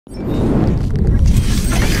Hello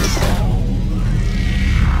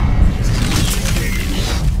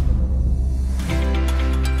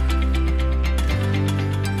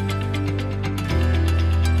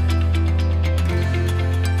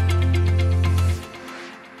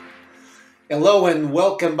and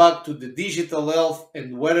welcome back to the Digital Health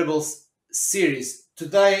and Wearables series.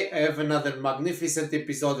 Today I have another magnificent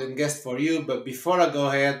episode and guest for you, but before I go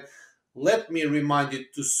ahead, let me remind you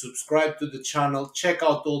to subscribe to the channel, check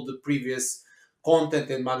out all the previous content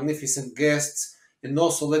and magnificent guests, and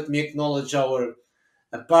also let me acknowledge our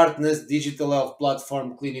partners, digital health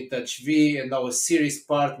platform Clinic V, and our series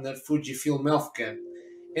partner Fujifilm Healthcare.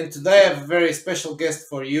 And today I have a very special guest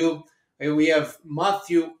for you. We have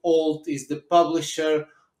Matthew Holt, is the publisher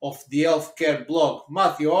of the healthcare blog.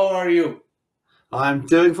 Matthew, how are you? I'm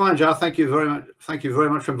doing fine, Joe. Thank you very much. Thank you very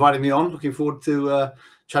much for inviting me on. Looking forward to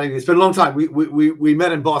chatting. It's been a long time. We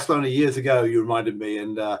met in Barcelona years ago. You reminded me,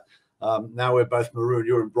 and now we're both marooned.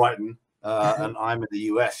 You're in Brighton, and I'm in the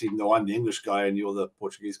US. Even though I'm the English guy and you're the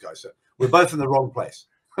Portuguese guy, so we're both in the wrong place.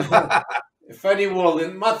 A funny world.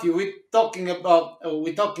 And Matthew, we're talking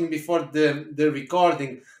before the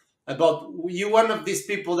recording about you, one of these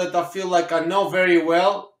people that I feel like I know very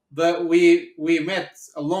well, but we met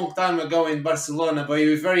a long time ago in Barcelona, but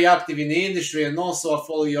you're very active in the industry, and also I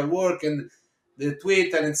follow your work and the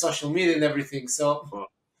Twitter and social media and everything. So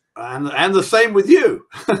and the same with you.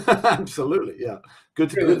 Absolutely, yeah. Good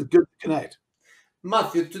to connect.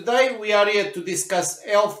 Matthew, today we are here to discuss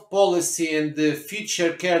health policy and the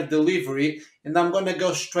future care delivery, and I'm going to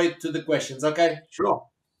go straight to the questions, okay? Sure.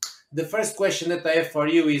 The first question that I have for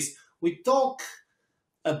you is, we talk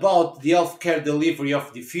about the healthcare delivery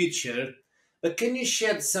of the future, but can you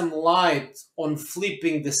shed some light on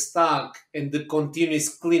flipping the stack and the continuous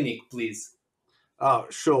clinic, please? Oh,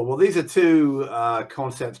 sure. Well, these are two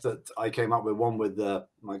concepts that I came up with, one with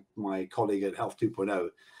my colleague at Health 2.0,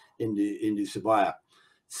 Indu Subaya.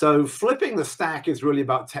 So flipping the stack is really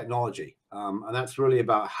about technology. And that's really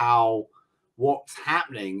about what's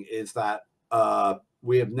happening is that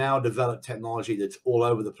we have now developed technology that's all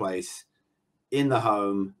over the place, in the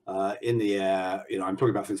home, in the air. You know, I'm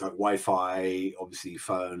talking about things like Wi-Fi, obviously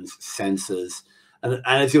phones, sensors, and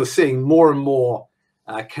as you're seeing more and more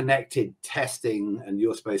connected testing and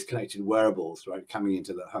your space connected wearables, right, coming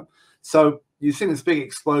into the home. So you've seen this big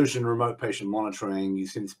explosion in remote patient monitoring. You've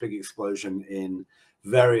seen this big explosion in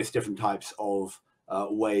various different types of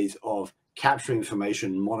ways of capturing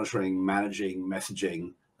information, monitoring, managing,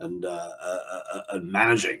 messaging, and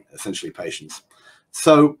managing essentially patients.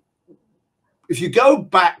 So if you go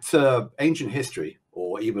back to ancient history,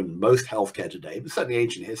 or even most healthcare today, but certainly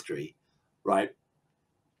ancient history, right?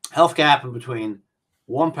 Healthcare happened between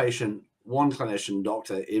one patient, one clinician,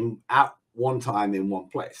 doctor at one time in one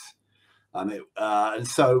place. And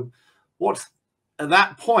so at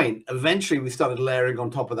that point, eventually we started layering on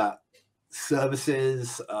top of that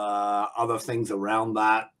services, other things around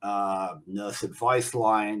that, nurse advice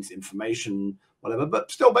lines, information, whatever, but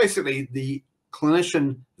still basically the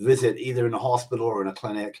clinician visit either in a hospital or in a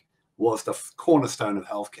clinic was the cornerstone of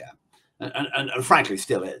healthcare, and frankly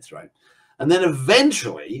still is, right? And then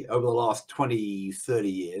eventually over the last 20, 30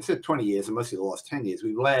 years, 20 years and mostly the last 10 years,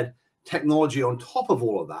 we've layered technology on top of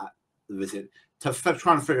all of that, the visit, to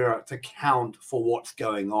try and figure out to count for what's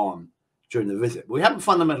going on during the visit. We haven't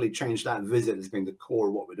fundamentally changed that visit as being the core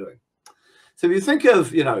of what we're doing. So if you think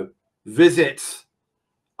of, you know, visits,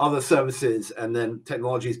 other services, and then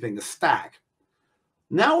technologies being the stack,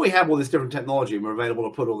 now we have all this different technology and we're available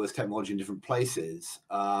to put all this technology in different places.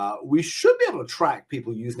 We should be able to track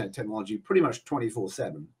people using that technology pretty much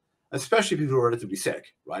 24/7, especially people who are relatively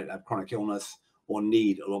sick, right, have chronic illness or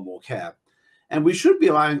need a lot more care. And we should be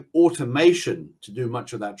allowing automation to do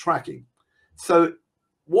much of that tracking. So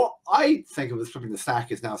what I think of as flipping the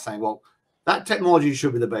stack is now saying, well, that technology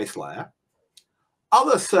should be the base layer.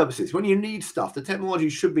 Other services, when you need stuff, the technology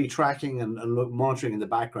should be tracking and monitoring in the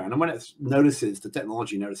background. And when it notices, the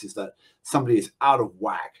technology notices that somebody is out of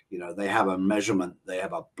whack, you know, they have a measurement, they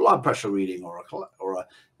have a blood pressure reading or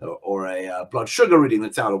a blood sugar reading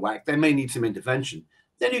that's out of whack, they may need some intervention.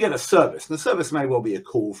 Then you get a service. And the service may well be a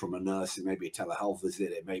call from a nurse, it may be a telehealth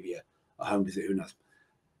visit, it may be a home visit, who knows.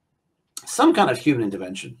 Some kind of human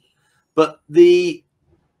intervention. But the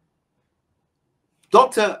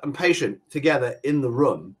doctor and patient together in the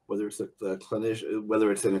room, whether it's the clinician, whether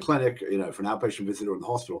it's in a clinic, you know, for an outpatient visit or in the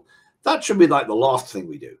hospital, that should be like the last thing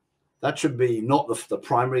we do. That should be not the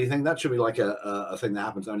primary thing. That should be like a thing that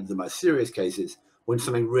happens only in the most serious cases when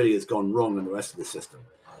something really has gone wrong in the rest of the system.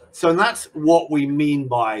 So that's what we mean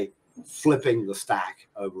by flipping the stack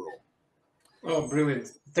overall. Oh,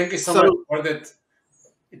 brilliant. Thank you so much for that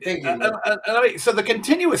Thank you. So the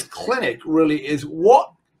continuous clinic really is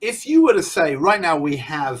what, if you were to say right now we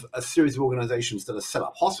have a series of organizations that are set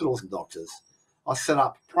up, hospitals and doctors are set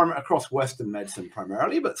up across Western medicine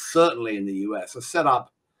primarily, but certainly in the US are set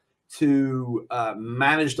up to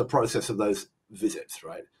manage the process of those visits,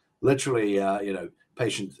 right? Literally,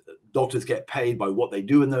 doctors get paid by what they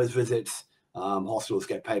do in those visits. Hospitals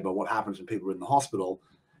get paid by what happens when people are in the hospital.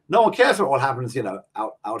 No one cares about what happens,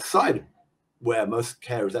 outside where most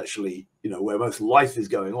care is actually, where most life is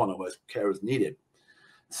going on and most care is needed.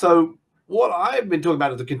 So what I've been talking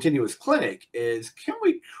about at the continuous clinic is, can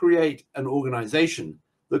we create an organization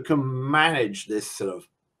that can manage this sort of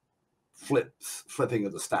flipping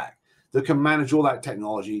of the stack, that can manage all that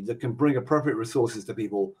technology, that can bring appropriate resources to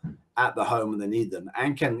people at the home when they need them,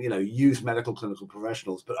 and can, use medical clinical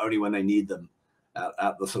professionals, but only when they need them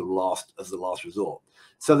at the sort of last resort.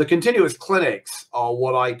 So the continuous clinics are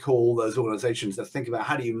what I call those organizations that think about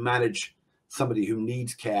how do you manage somebody who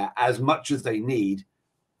needs care as much as they need,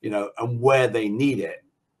 and where they need it,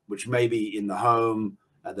 which may be in the home,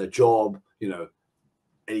 at their job,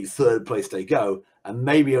 any third place they go, and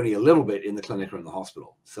maybe only a little bit in the clinic or in the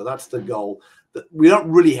hospital. So that's the goal. We don't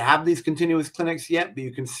really have these continuous clinics yet, but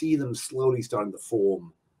you can see them slowly starting to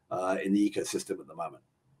form in the ecosystem at the moment.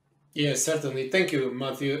 Yes, certainly. Thank you,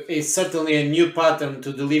 Matthew. It's certainly a new pattern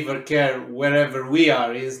to deliver care wherever we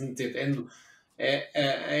are, isn't it? And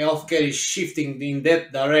healthcare is shifting in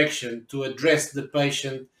that direction to address the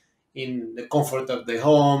patient in the comfort of the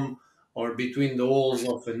home or between the walls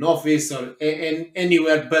of an office or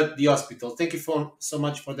anywhere but the hospital. Thank you so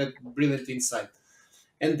much for that brilliant insight.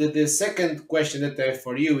 And the second question that I have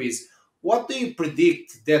for you is, what do you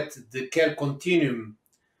predict that the care continuum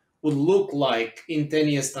would look like in 10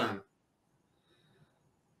 years' time?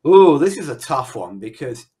 Oh, this is a tough one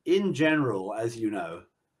because in general, as you know,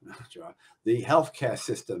 the healthcare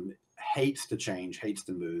system hates to change, hates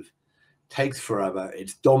to move, takes forever.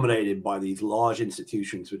 It's dominated by these large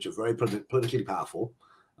institutions, which are very politically powerful.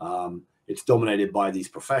 It's dominated by these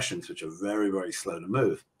professions, which are very, very slow to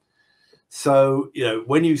move. So,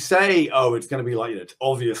 when you say, oh, it's going to be like, it's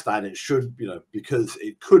obvious that it should, because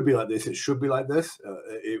it could be like this, it should be like this,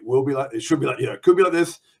 it will be like, it should be like, it could be like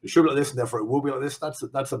this, it should be like this, and therefore it will be like this.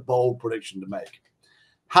 That's a bold prediction to make.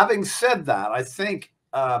 Having said that, I think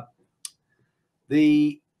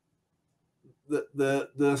the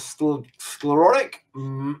sclerotic,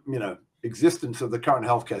 existence of the current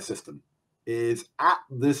healthcare system is at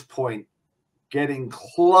this point getting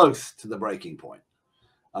close to the breaking point.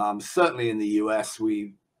 Certainly in the US,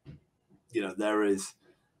 there is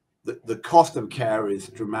the cost of care is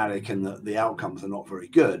dramatic and the outcomes are not very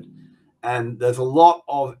good. And there's a lot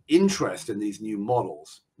of interest in these new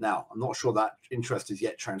models. Now, I'm not sure that interest is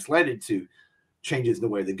yet translated to changes in the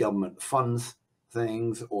way the government funds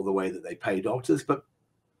things or the way that they pay doctors, but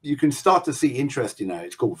you can start to see interest,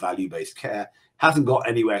 it's called value-based care. Hasn't got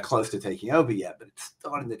anywhere close to taking over yet, but it's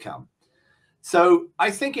starting to come. So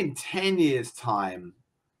I think in 10 years' time,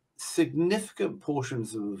 significant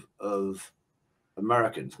portions of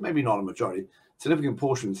Americans, maybe not a majority, significant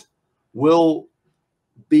portions will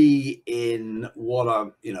be in what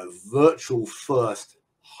are, virtual first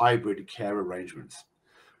hybrid care arrangements,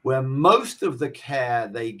 where most of the care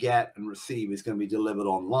they get and receive is going to be delivered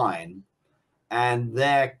online, and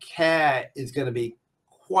their care is going to be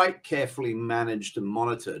quite carefully managed and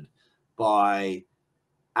monitored by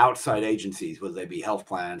outside agencies, whether they be health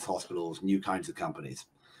plans, hospitals, new kinds of companies.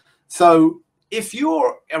 So if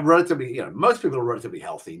you're a relatively, most people are relatively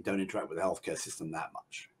healthy and don't interact with the healthcare system that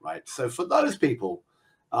much, right? So for those people,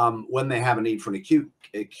 when they have a need for an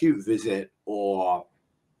acute visit or,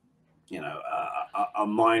 a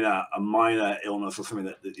minor illness or something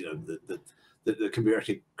that can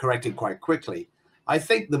be corrected quite quickly, I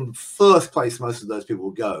think the first place most of those people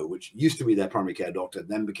will go, which used to be their primary care doctor,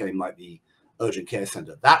 then became like the urgent care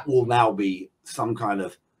center, that will now be some kind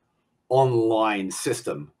of online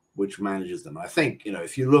system which manages them. I think,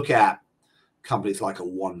 if you look at companies like a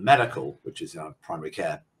One Medical, which is a primary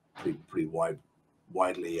care, pretty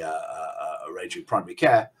widely ranging primary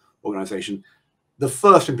care organization, the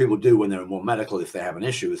first thing people do when they're in One Medical, if they have an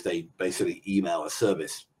issue, is they basically email a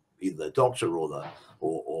service, either the doctor or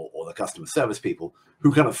the customer service people,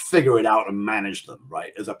 who kind of figure it out and manage them,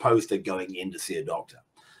 right? As opposed to going in to see a doctor.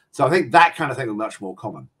 So I think that kind of thing is much more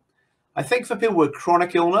common. I think for people with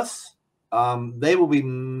chronic illness, they will be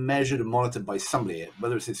measured and monitored by somebody,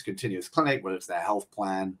 whether it's this continuous clinic, whether it's their health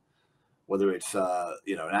plan, whether it's an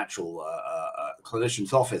actual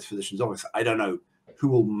clinician's office, physician's office. I don't know who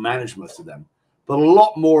will manage most of them, but a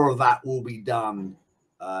lot more of that will be done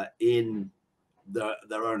in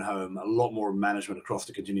their own home, a lot more management across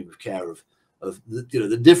the continuum of care of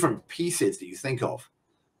the different pieces that you think of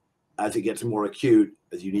as it gets more acute,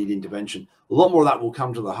 as you need intervention. A lot more of that will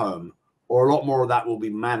come to the home, or a lot more of that will be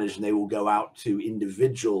managed, and they will go out to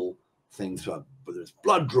individual things, whether it's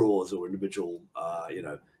blood draws or individual,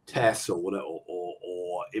 tests or whatever,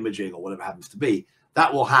 or imaging or whatever it happens to be.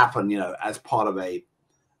 That will happen, as part of a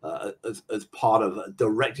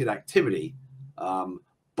directed activity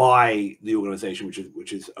by the organization,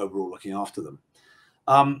 which is overall looking after them.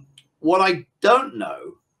 What I don't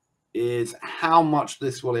know is how much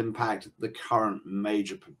this will impact the current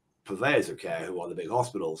major purveyors of care, who are the big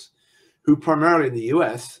hospitals, who primarily in the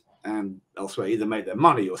US and elsewhere either make their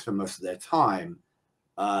money or spend most of their time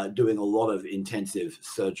doing a lot of intensive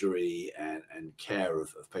surgery and care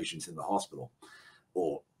of patients in the hospital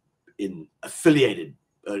or in affiliated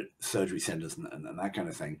surgery centers and that kind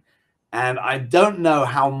of thing. And I don't know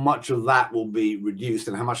how much of that will be reduced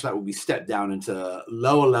and how much that will be stepped down into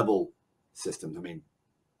lower level systems. I mean,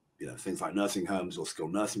 things like nursing homes or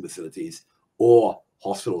skilled nursing facilities or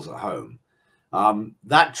hospitals at home.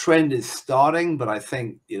 That trend is starting, but I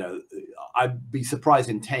think, I'd be surprised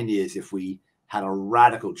in 10 years if we had a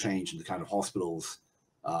radical change in the kind of hospitals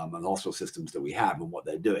and hospital systems that we have and what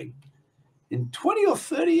they're doing. In 20 or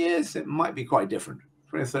 30 years, it might be quite different.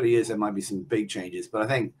 20 or 30 years, there might be some big changes, but I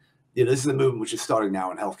think, this is a movement which is starting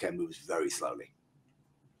now, and healthcare moves very slowly.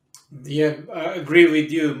 Yeah, I agree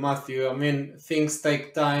with you, Matthew. I mean, things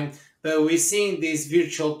take time, but we're seeing these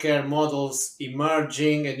virtual care models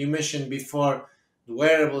emerging, and you mentioned before the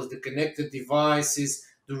wearables, the connected devices,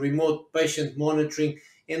 the remote patient monitoring,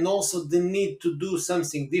 and also the need to do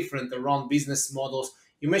something different around business models.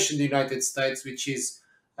 You mentioned the United States, which is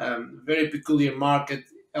a very peculiar market.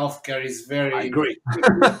 Healthcare is very, I agree.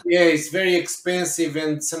 yeah, it's very expensive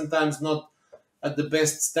and sometimes not at the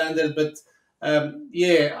best standard, but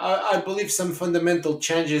I believe some fundamental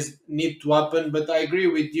changes need to happen, but I agree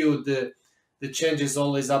with you. The changes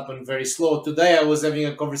always happen very slow. Today, I was having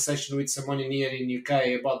a conversation with someone here in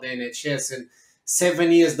UK about the NHS, and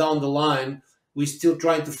 7 years down the line, we're still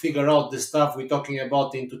trying to figure out the stuff we're talking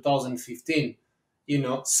about in 2015.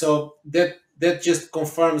 So that just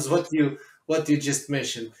confirms what you just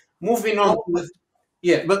mentioned. Moving on,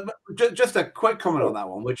 But just a quick comment on that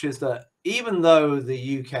one, which is that even though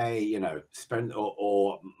the UK, spend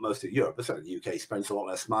or most of Europe, but certainly the UK spends a lot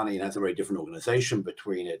less money and has a very different organization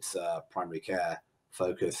between its primary care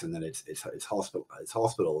focus and then its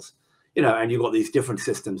hospitals, and you've got these different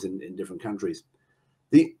systems in different countries.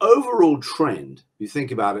 The overall trend, you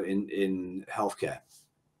think about it in healthcare,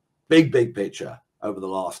 big picture over the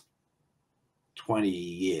last 20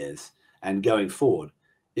 years and going forward,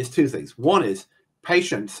 is two things. One is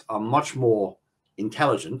patients are much more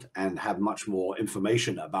intelligent and have much more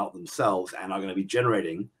information about themselves and are going to be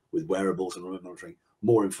generating, with wearables and remote monitoring,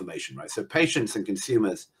 more information, right? So patients and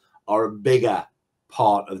consumers are a bigger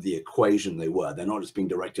part of the equation they were. They're not just being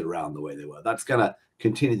directed around the way they were. That's going to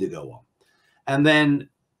continue to go on. And then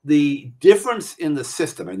the difference in the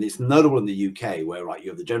system, and it's notable in the UK, where you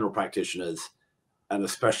have the general practitioners and the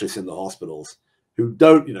specialists in the hospitals who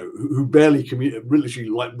don't, who barely communicate, literally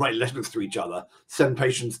write letters to each other, send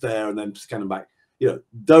patients there and then scan them back,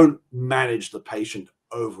 don't manage the patient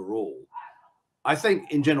overall. I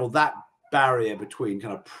think in general, that barrier between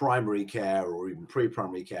kind of primary care or even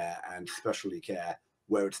pre-primary care and specialty care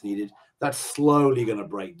where it's needed, that's slowly going to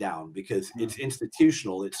break down because it's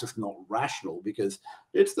institutional. It's just not rational because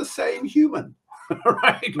it's the same human.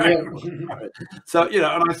 Right. Yeah. So,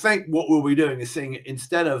 and I think what we'll be doing is seeing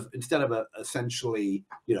instead of essentially,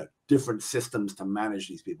 different systems to manage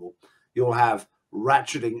these people, you'll have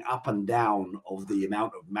ratcheting up and down of the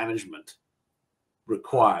amount of management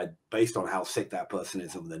required based on how sick that person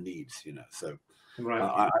is and their needs, So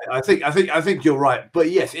right. I think you're right.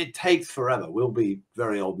 But yes, it takes forever. We'll be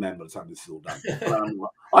very old men by the time this is all done.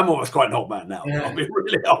 I'm almost quite an old man now. Yeah. I'll be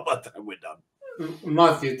really old by the time we're done.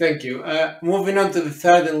 Matthew, thank you. Moving on to the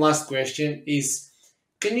third and last question is,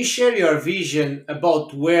 can you share your vision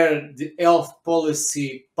about where the health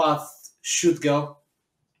policy path should go?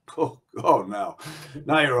 Now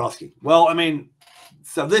you're asking. Well, I mean,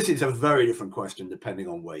 so this is a very different question depending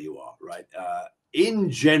on where you are, right? In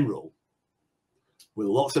general, with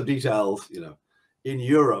lots of details, in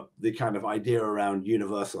Europe, the kind of idea around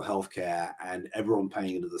universal healthcare and everyone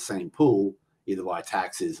paying into the same pool, either via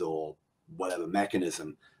taxes or whatever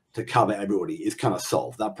mechanism to cover everybody, is kind of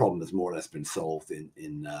solved. That problem has more or less been solved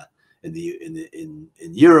in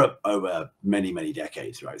Europe over many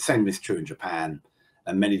decades, right? Same is true in Japan,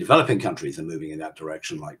 and many developing countries are moving in that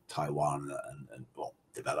direction, like Taiwan and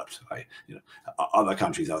developed by other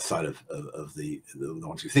countries outside of the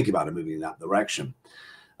ones who think about it moving in that direction.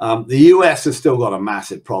 The US has still got a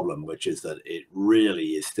massive problem, which is that it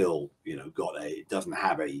really is still doesn't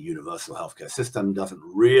have a universal healthcare system, doesn't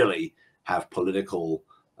really have political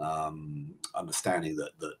understanding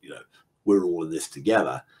that we're all in this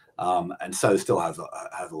together, and so still has a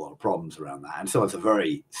lot of problems around that. And so it's a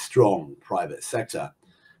very strong private sector,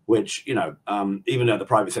 which even though the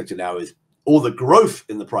private sector now is all the growth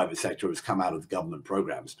in the private sector has come out of the government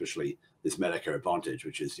programs, especially this Medicare Advantage,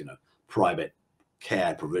 which is private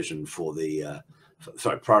care provision for the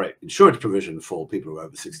private insurance provision for people who are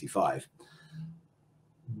over 65.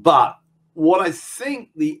 But what I think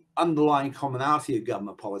the underlying commonality of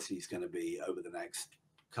government policy is going to be over the next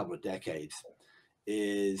couple of decades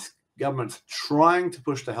is governments trying to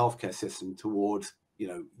push the healthcare system towards,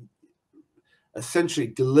 essentially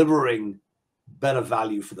delivering better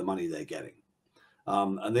value for the money they're getting.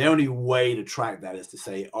 And the only way to track that is to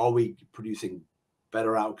say, are we producing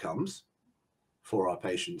better outcomes for our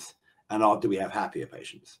patients, and do we have happier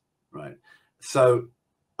patients, right? So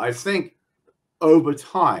I think over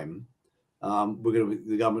time,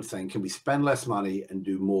 the government saying, can we spend less money and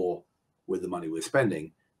do more with the money we're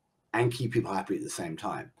spending and keep people happy at the same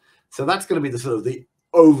time? So that's going to be the sort of the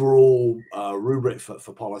overall rubric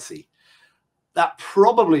for policy. That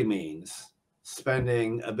probably means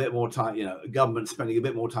spending a bit more time, government spending a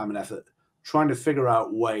bit more time and effort trying to figure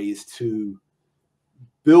out ways to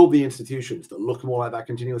build the institutions that look more like that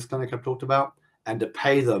continuous clinic I've talked about, and to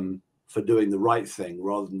pay them for doing the right thing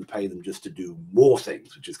rather than to pay them just to do more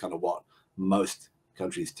things, which is kind of what most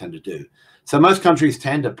countries tend to do. So most countries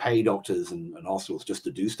tend to pay doctors and hospitals just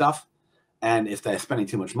to do stuff. And if they're spending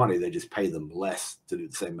too much money, they just pay them less to do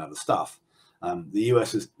the same amount of stuff. The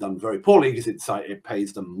US has done very poorly because it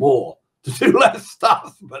pays them more to do less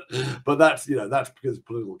stuff. But that's because of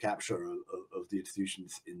political capture of the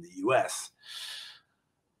institutions in the US.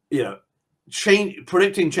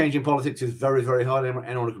 Predicting changing politics is very, very hard.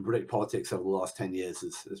 Anyone who can predict politics over the last 10 years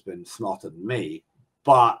has been smarter than me.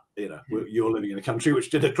 But you're living in a country which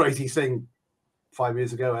did a crazy thing 5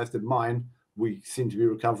 years ago, as did mine. We seem to be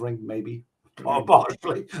recovering, maybe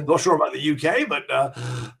partially. Not sure about the UK,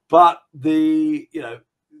 but the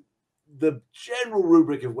general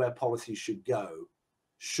rubric of where policy should go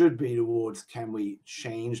should be towards, can we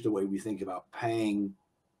change the way we think about paying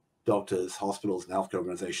doctors, hospitals, and healthcare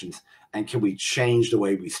organizations, and can we change the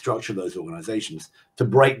way we structure those organizations to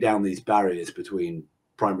break down these barriers between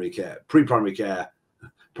primary care, pre-primary care,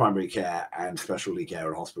 primary care, and specialty care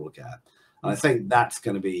and hospital care? And I think that's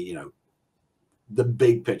going to be, the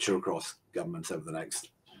big picture across governments over the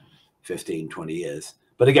next 15, 20 years.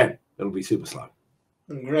 But again, it'll be super slow.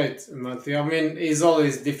 Great, Matthew. I mean, it's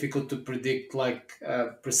always difficult to predict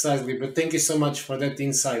precisely, but thank you so much for that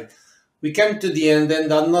insight. We came to the end,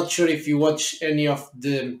 and I'm not sure if you watch any of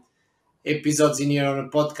the episodes in here on a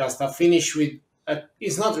podcast. I finish with,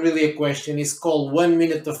 it's not really a question, it's called 1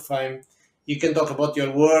 minute of fame. You can talk about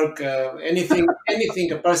your work, anything,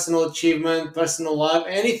 a personal achievement, personal life,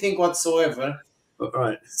 anything whatsoever. All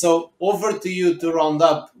right. So over to you to round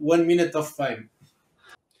up 1 minute of fame.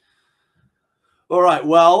 All right.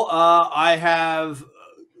 Well, I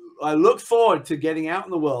look forward to getting out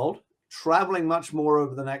in the world, traveling much more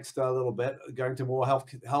over the next little bit, going to more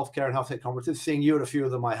healthcare and health tech conferences, seeing you at a few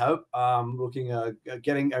of them, I hope,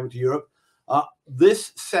 getting over to Europe.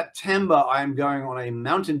 This September, I'm going on a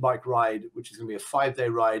mountain bike ride, which is going to be a 5-day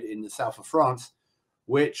ride in the south of France,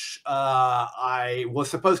 which I was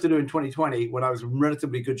supposed to do in 2020 when I was in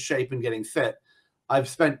relatively good shape and getting fit. I've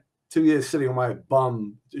spent 2 years sitting on my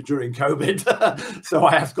bum during COVID, so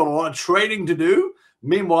I have got a lot of training to do.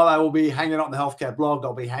 Meanwhile, I will be hanging out on the healthcare blog.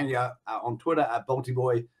 I'll be hanging out on Twitter at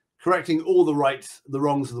BaltiBoy, correcting all the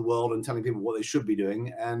wrongs of the world and telling people what they should be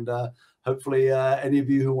doing. And hopefully any of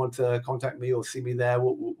you who want to contact me or see me there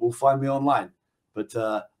will find me online. But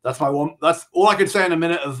that's all I could say in a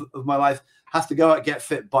minute of my life. Has to go out, get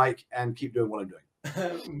fit, bike, and keep doing what I'm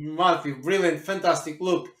doing. Matthew, brilliant, fantastic.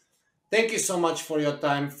 Look, thank you so much for your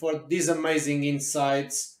time, for these amazing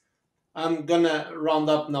insights. I'm going to round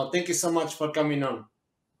up now. Thank you so much for coming on.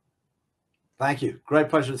 Thank you. Great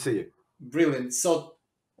pleasure to see you. Brilliant. So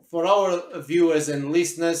for our viewers and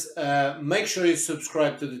listeners, make sure you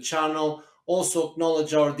subscribe to the channel. Also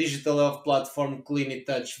acknowledge our digital health platform,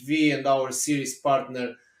 CliniTouch V, and our series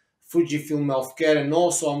partner, Fujifilm Healthcare. And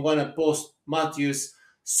also I'm going to post Matthew's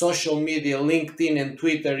social media, LinkedIn and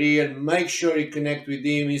Twitter here. Make sure you connect with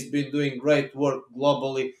him. He's been doing great work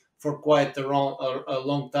globally for quite a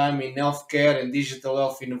long time in healthcare and digital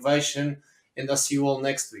health innovation. And I'll see you all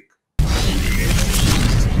next week.